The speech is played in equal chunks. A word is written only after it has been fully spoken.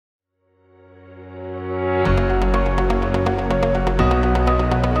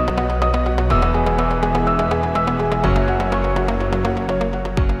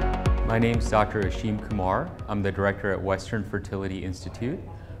name's Dr. Ashim Kumar. I'm the director at Western Fertility Institute.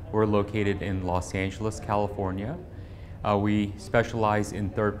 We're located in Los Angeles, California. We specialize in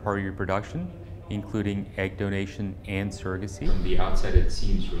third-party reproduction, including egg donation and surrogacy. From the outset, it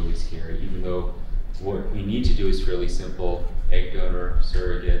seems really scary, even though what we need to do is fairly simple: egg donor,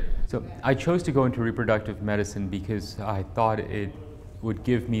 surrogate. So I chose to go into reproductive medicine because I thought it would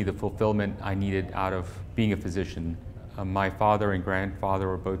give me the fulfillment I needed out of being a physician. My father and grandfather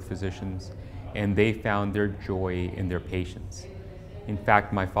were both physicians, and they found their joy in their patients. In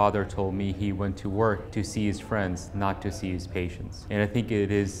fact, my father told me he went to work to see his friends, not to see his patients. And I think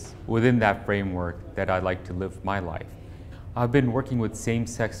it is within that framework that I like to live my life. I've been working with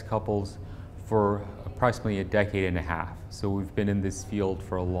same-sex couples for approximately a decade and a half. So we've been in this field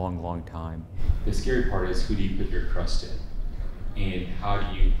for a long, long time. The scary part is, who do you put your trust in? And how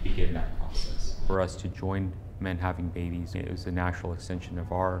do you begin that process? For us to join Men Having Babies, it was a natural extension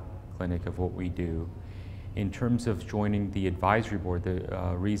of our clinic, of what we do. In terms of joining the advisory board,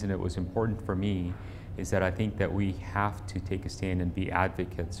 the reason it was important for me is that I think that we have to take a stand and be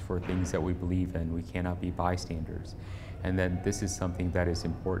advocates for things that we believe in. We cannot be bystanders. And then this is something that is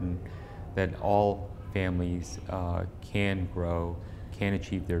important, that all families can grow, can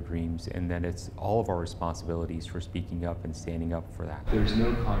achieve their dreams, and that it's all of our responsibilities for speaking up and standing up for that. There's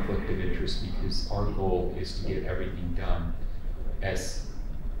no conflict of interest because our goal is to get everything done as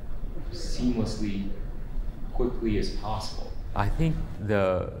seamlessly, quickly as possible. I think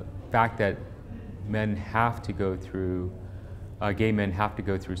the fact that men have to go through, gay men have to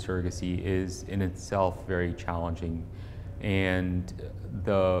go through surrogacy is in itself very challenging. And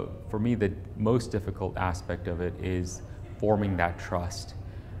for me, the most difficult aspect of it is forming that trust.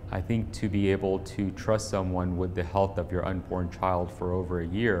 I think to be able to trust someone with the health of your unborn child for over a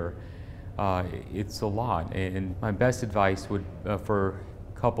year, it's a lot. And my best advice would, for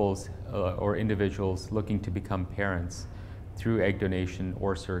couples or individuals looking to become parents through egg donation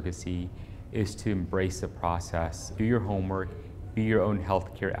or surrogacy, is to embrace the process. Do your homework, be your own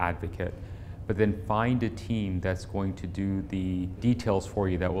healthcare advocate, but then find a team that's going to do the details for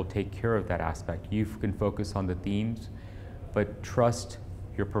you, that will take care of that aspect. You can focus on the themes, but trust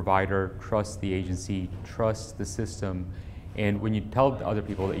your provider, trust the agency, trust the system. And when you tell other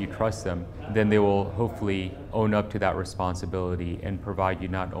people that you trust them, then they will hopefully own up to that responsibility and provide you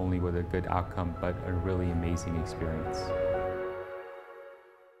not only with a good outcome, but a really amazing experience.